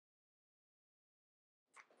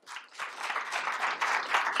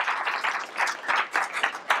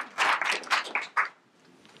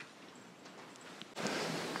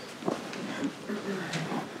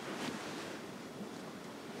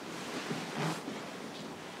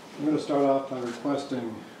I'm going to start off by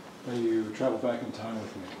requesting that you travel back in time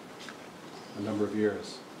with me a number of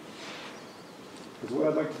years. Because what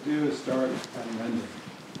I'd like to do is start at an ending.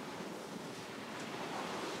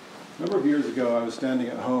 A number of years ago, I was standing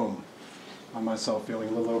at home on myself, feeling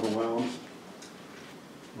a little overwhelmed,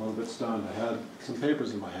 a little bit stunned. I had some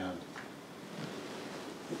papers in my hand.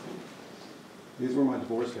 These were my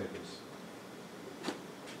divorce papers.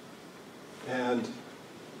 And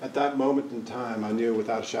at that moment in time, I knew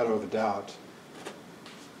without a shadow of a doubt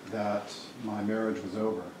that my marriage was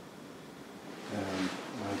over and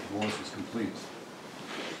my divorce was complete.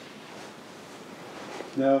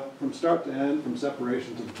 Now, from start to end, from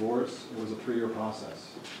separation to divorce, it was a 3-year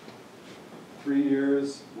process. 3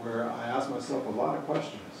 years where I asked myself a lot of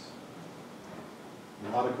questions.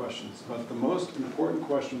 But the most important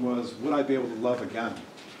question was, would I be able to love again?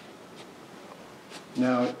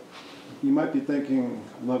 Now, you might be thinking,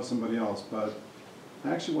 love somebody else, but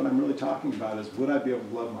actually what I'm really talking about is, would I be able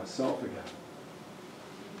to love myself again?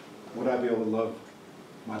 Would I be able to love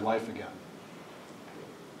my life again?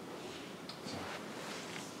 So,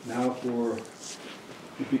 now for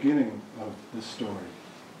the beginning of this story.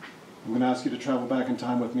 I'm going to ask you to travel back in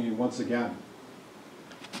time with me once again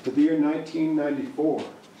to the year 1994,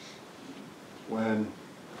 when,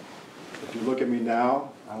 if you look at me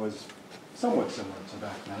now, I was somewhat similar to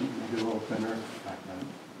back then, maybe a little thinner back then,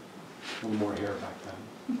 a little more hair back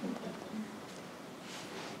then.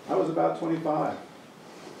 I was about 25,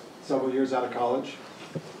 several years out of college,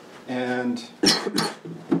 and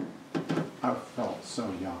I felt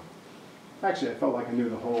so young. Actually, I felt like I knew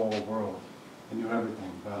the whole world. I knew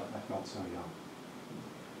everything, but I felt so young.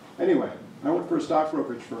 Anyway, I worked for a stock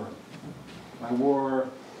brokerage firm. I wore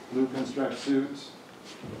blue pinstripe suits,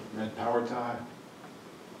 red power tie.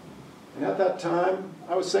 And at that time,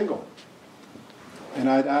 I was single. And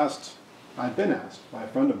I'd been asked by a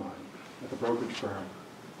friend of mine at the brokerage firm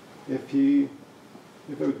if it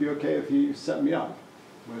would be okay if he set me up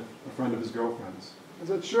with a friend of his girlfriend's. I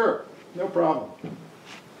said, sure, no problem.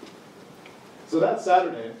 So that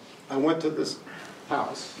Saturday, I went to this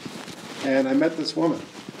house, and I met this woman.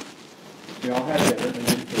 We all had dinner and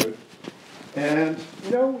ate food. And,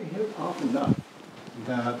 we hit it off enough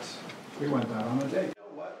that we went out on a date. You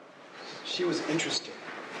know what? She was interesting.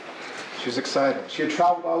 She was exciting. She had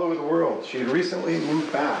traveled all over the world. She had recently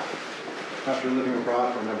moved back after living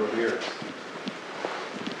abroad for a number of years.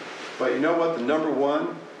 But you know what the number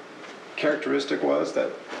one characteristic was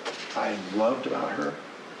that I loved about her?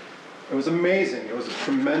 It was amazing. It was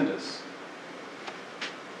tremendous.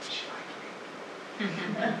 She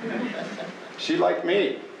liked me. She liked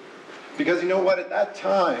me. Because you know what? At that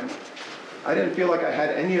time, I didn't feel like I had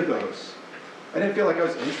any of those. I didn't feel like I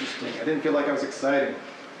was interesting. I didn't feel like I was exciting.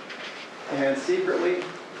 And secretly,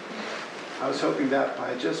 I was hoping that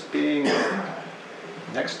by just being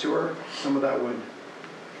next to her, some of that would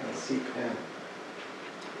kind of seep in.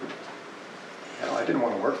 Hell, I didn't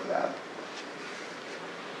want to work for that.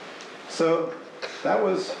 So that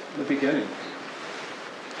was the beginning.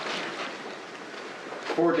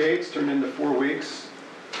 4 dates turned into 4 weeks,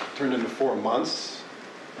 turned into 4 months,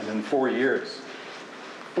 and then 4 years.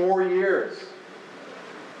 4 years.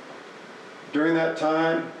 During that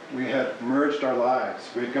time, we had merged our lives.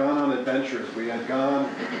 We had gone on adventures. We had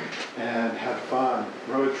gone and had fun,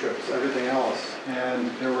 road trips, everything else.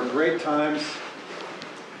 And there were great times,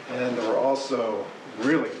 and there were also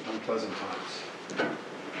really unpleasant times.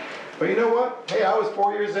 But you know what? Hey, I was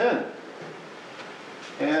 4 years in.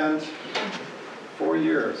 And 4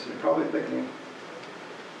 years, you're probably thinking,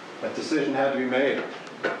 that decision had to be made.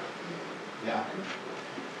 Yeah.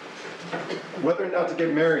 Whether or not to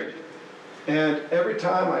get married. And every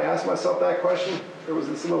time I asked myself that question, there was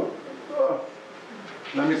this little,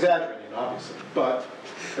 and I'm exaggerating, obviously, but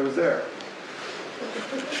it was there.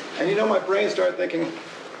 And my brain started thinking,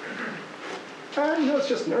 it's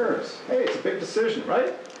just nerves. Hey, it's a big decision, right?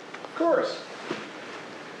 Of course.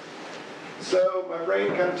 So my brain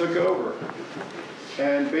kind of took over.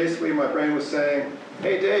 And basically my brain was saying,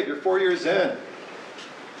 hey Dave, you're 4 years in.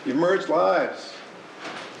 You've merged lives.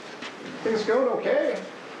 Things are going okay.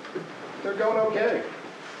 They're going okay.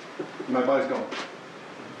 And my body's going.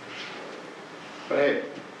 But hey,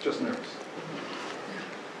 just nerves.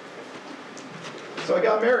 So I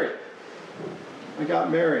got married.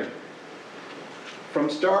 From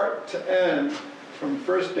start to end, from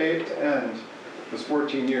first date to end, was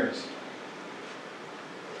 14 years.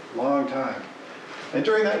 Long time. And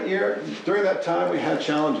during that time, we had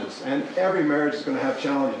challenges. And every marriage is going to have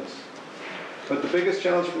challenges. But the biggest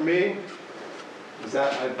challenge for me is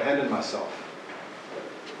that I abandoned myself.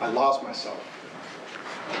 I lost myself.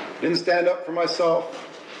 Didn't stand up for myself.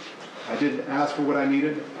 I didn't ask for what I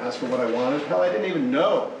needed, ask for what I wanted. Hell, I didn't even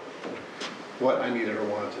know what I needed or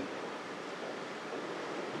wanted.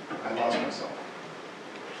 I lost myself.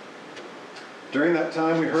 During that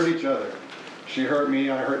time, we hurt each other. She hurt me,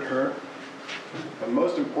 I hurt her. But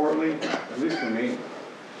most importantly, at least for me,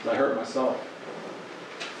 I hurt myself.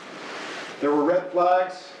 There were red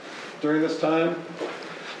flags during this time,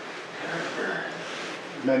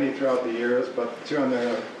 many throughout the years, but the two I'm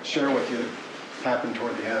going to share with you happened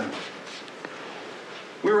toward the end.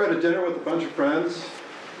 We were at a dinner with a bunch of friends,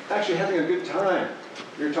 actually having a good time.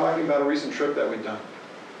 We were talking about a recent trip that we'd done.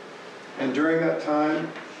 And during that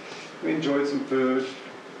time, we enjoyed some food.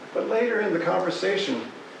 But later in the conversation,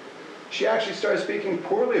 she actually started speaking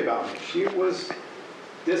poorly about me. She was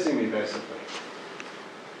dissing me, basically.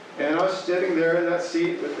 And I was sitting there in that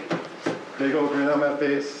seat with a big old grin on my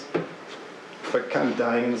face, but kind of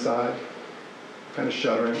dying inside, kind of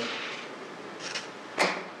shuddering.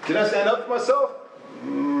 Did I stand up for myself?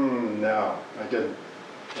 No, I didn't,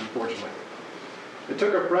 unfortunately. It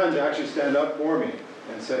took a friend to actually stand up for me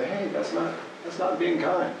and say, hey, that's not being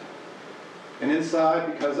kind. And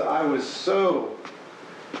inside, because I was so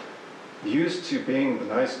used to being the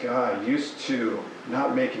nice guy, used to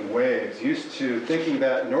not making waves, used to thinking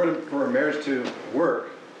that in order for a marriage to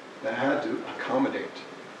work, that I had to accommodate.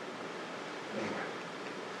 Anyway.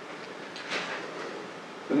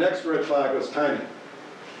 The next red flag was timing.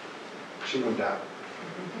 She moved out.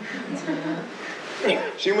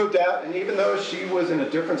 She moved out, and even though she was in a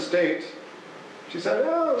different state, she said,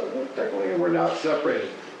 oh, technically we're not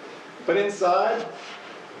separated. But inside,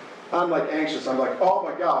 I'm like anxious. I'm like, oh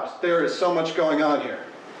my gosh, there is so much going on here.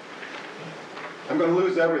 I'm going to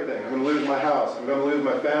lose everything. I'm going to lose my house. I'm going to lose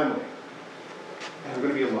my family. And I'm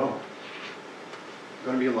going to be alone. I'm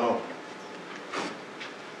going to be alone.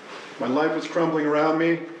 My life was crumbling around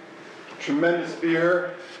me. Tremendous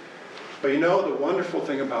fear. But you know, the wonderful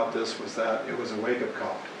thing about this was that it was a wake-up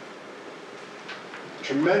call.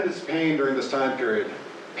 Tremendous pain during this time period.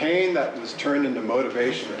 Pain that was turned into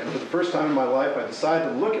motivation. And for the first time in my life, I decided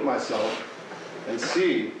to look at myself and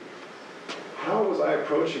see how was I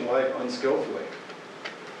approaching life unskillfully.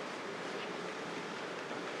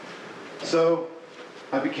 So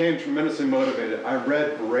I became tremendously motivated. I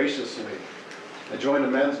read voraciously. I joined a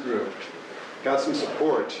men's group, got some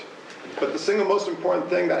support. But the single most important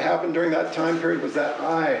thing that happened during that time period was that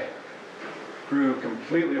I grew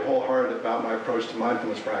completely wholehearted about my approach to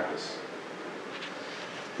mindfulness practice.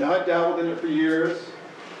 Now, I dabbled in it for years,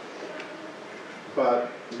 but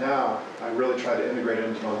now I really try to integrate it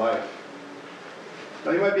into my life.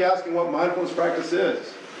 Now, you might be asking what mindfulness practice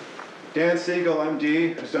is. Dan Siegel,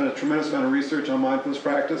 MD, who's done a tremendous amount of research on mindfulness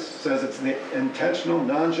practice, says it's the intentional,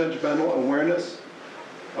 non-judgmental awareness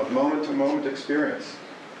of moment-to-moment experience.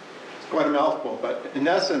 It's quite a mouthful, but in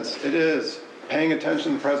essence, it is paying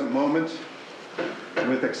attention to the present moment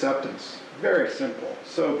with acceptance. Very simple,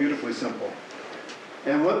 so beautifully simple.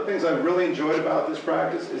 And one of the things I've really enjoyed about this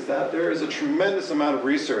practice is that there is a tremendous amount of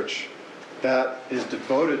research that is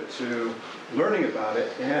devoted to learning about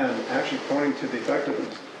it and actually pointing to the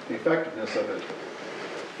effectiveness of it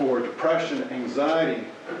for depression, anxiety,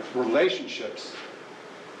 relationships,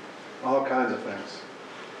 all kinds of things.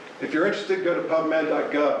 If you're interested, go to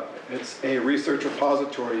pubmed.gov. It's a research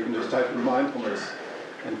repository. You can just type in mindfulness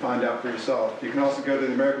and find out for yourself. You can also go to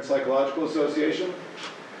the American Psychological Association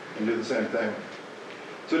and do the same thing.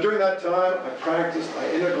 So during that time, I practiced,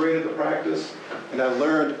 I integrated the practice, and I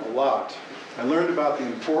learned a lot. I learned about the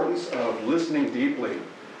importance of listening deeply,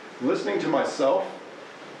 listening to myself,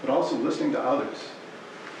 but also listening to others.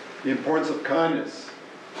 The importance of kindness,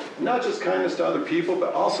 not just kindness to other people,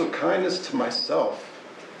 but also kindness to myself.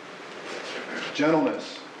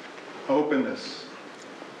 Gentleness, openness,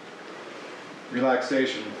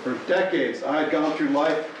 relaxation. For decades, I had gone through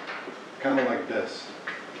life kind of like this.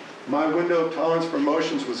 My window of tolerance for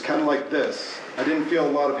emotions was kind of like this. I didn't feel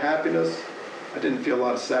a lot of happiness. I didn't feel a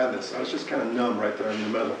lot of sadness. I was just kind of numb right there in the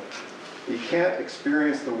middle. You can't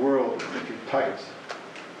experience the world if you're tight.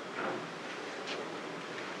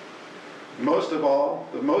 Most of all,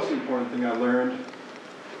 the most important thing I learned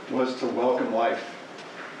was to welcome life.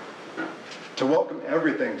 To welcome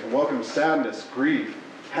everything, to welcome sadness, grief,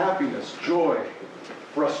 happiness, joy,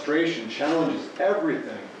 frustration, challenges,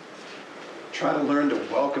 everything. Try to learn to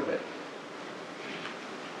welcome it.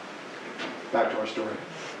 Back to our story.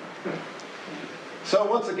 So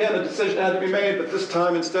once again, a decision had to be made, but this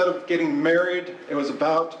time, instead of getting married, it was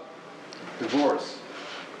about divorce.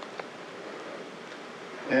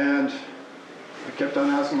 And I kept on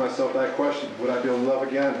asking myself that question, would I be able to love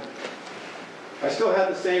again? I still had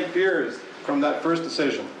the same fears from that first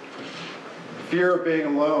decision. Fear of being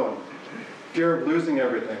alone, fear of losing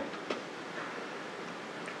everything.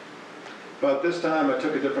 But this time I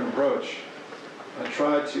took a different approach. I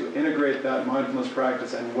tried to integrate that mindfulness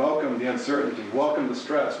practice and welcome the uncertainty, welcome the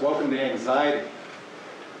stress, welcome the anxiety. It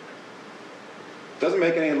doesn't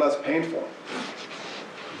make it any less painful,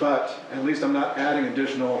 but at least I'm not adding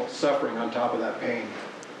additional suffering on top of that pain.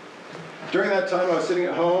 During that time, I was sitting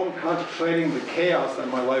at home contemplating the chaos that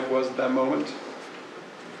my life was at that moment,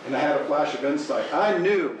 and I had a flash of insight. I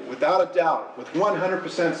knew, without a doubt, with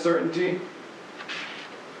 100% certainty,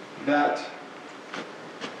 that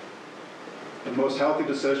the most healthy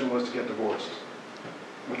decision was to get divorced.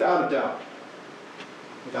 Without a doubt.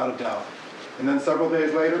 Without a doubt. And then several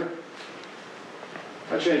days later,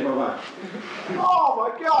 I changed my mind. Oh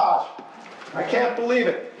my gosh! I can't believe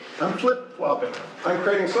it. I'm flip-flopping. I'm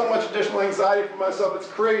creating so much additional anxiety for myself, it's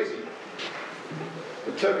crazy.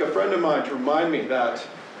 It took a friend of mine to remind me that,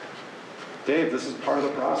 Dave, this is part of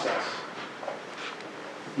the process.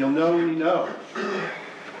 You'll know when you know.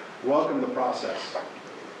 Welcome the process.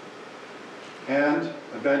 And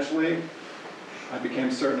eventually, I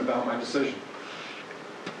became certain about my decision.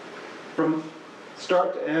 From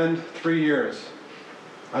start to end, 3 years,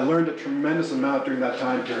 I learned a tremendous amount during that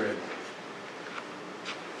time period.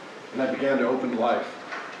 And I began to open life.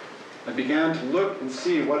 I began to look and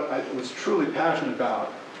see what I was truly passionate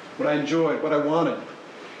about, what I enjoyed, what I wanted.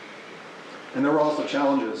 And there were also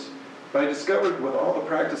challenges. But I discovered with all the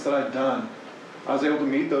practice that I'd done, I was able to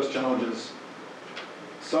meet those challenges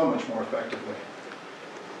so much more effectively.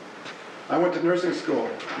 I went to nursing school,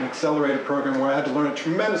 an accelerated program where I had to learn a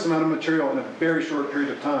tremendous amount of material in a very short period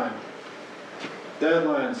of time.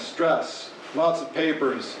 Deadlines, stress, lots of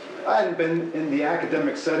papers. I hadn't been in the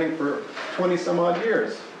academic setting for 20 some odd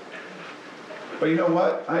years. But you know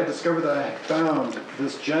what? I had discovered that I had found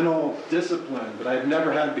this gentle discipline that I had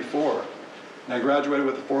never had before. And I graduated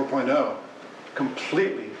with a 4.0,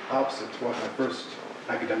 completely opposite to what my first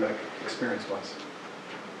academic experience was.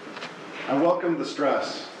 I welcomed the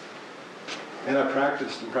stress, and I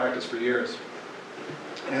practiced and practiced for years.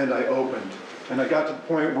 And I opened, and I got to the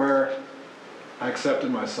point where I accepted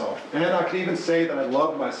myself. And I could even say that I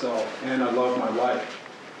loved myself and I loved my life.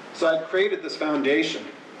 So I created this foundation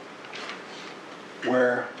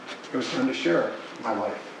where it was time to share my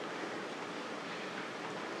life.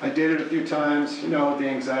 I dated a few times, you know, the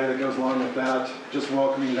anxiety that goes along with that, just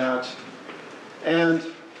welcoming that. And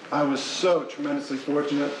I was so tremendously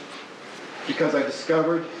fortunate because I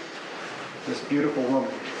discovered this beautiful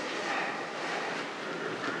woman.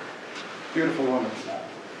 Beautiful woman.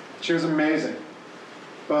 She was amazing.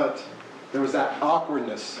 But there was that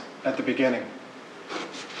awkwardness at the beginning.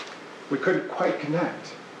 We couldn't quite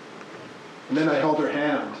connect. And then I held her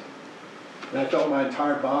hand, and I felt my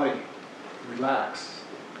entire body relax.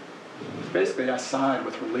 Basically, I sighed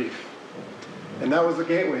with relief. And that was the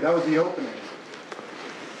gateway, that was the opening.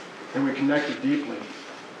 And we connected deeply.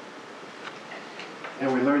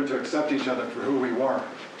 And we learned to accept each other for who we were.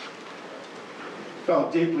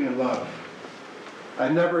 Felt deeply in love.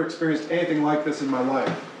 I'd never experienced anything like this in my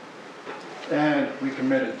life. And we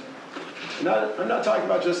committed. I'm not talking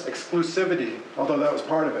about just exclusivity, although that was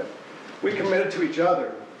part of it. We committed to each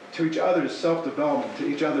other's self-development, to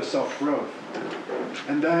each other's self-growth.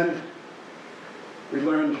 And then we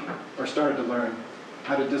started to learn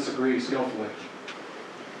how to disagree skillfully.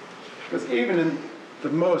 Because even in the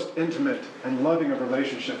most intimate and loving of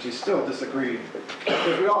relationships, you still disagree.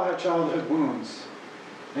 Because we all have childhood wounds.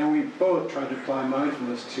 And we both tried to apply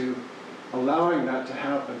mindfulness to allowing that to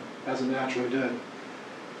happen as it naturally did.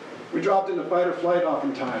 We dropped into fight or flight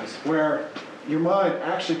oftentimes, where your mind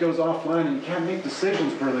actually goes offline and you can't make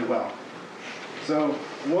decisions really well. So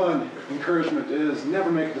one encouragement is never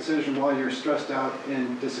make a decision while you're stressed out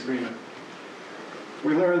in disagreement.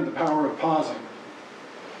 We learned the power of pausing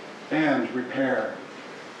and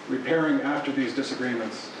repairing after these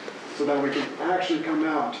disagreements so that we can actually come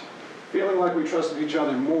out feeling like we trusted each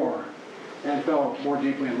other more and felt more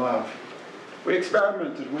deeply in love. We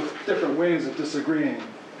experimented with different ways of disagreeing,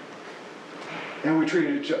 and we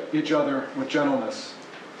treated each other with gentleness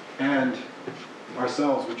and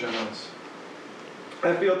ourselves with gentleness.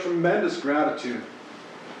 I feel tremendous gratitude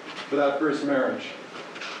for that first marriage.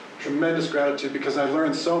 Tremendous gratitude because I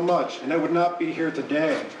learned so much, and I would not be here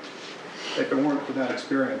today if it weren't for that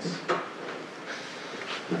experience.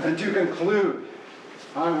 And to conclude,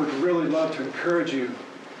 I would really love to encourage you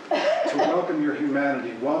to welcome your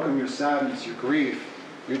humanity, welcome your sadness, your grief,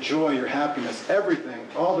 your joy, your happiness, everything,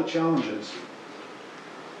 all the challenges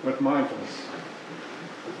with mindfulness.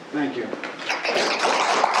 Thank you.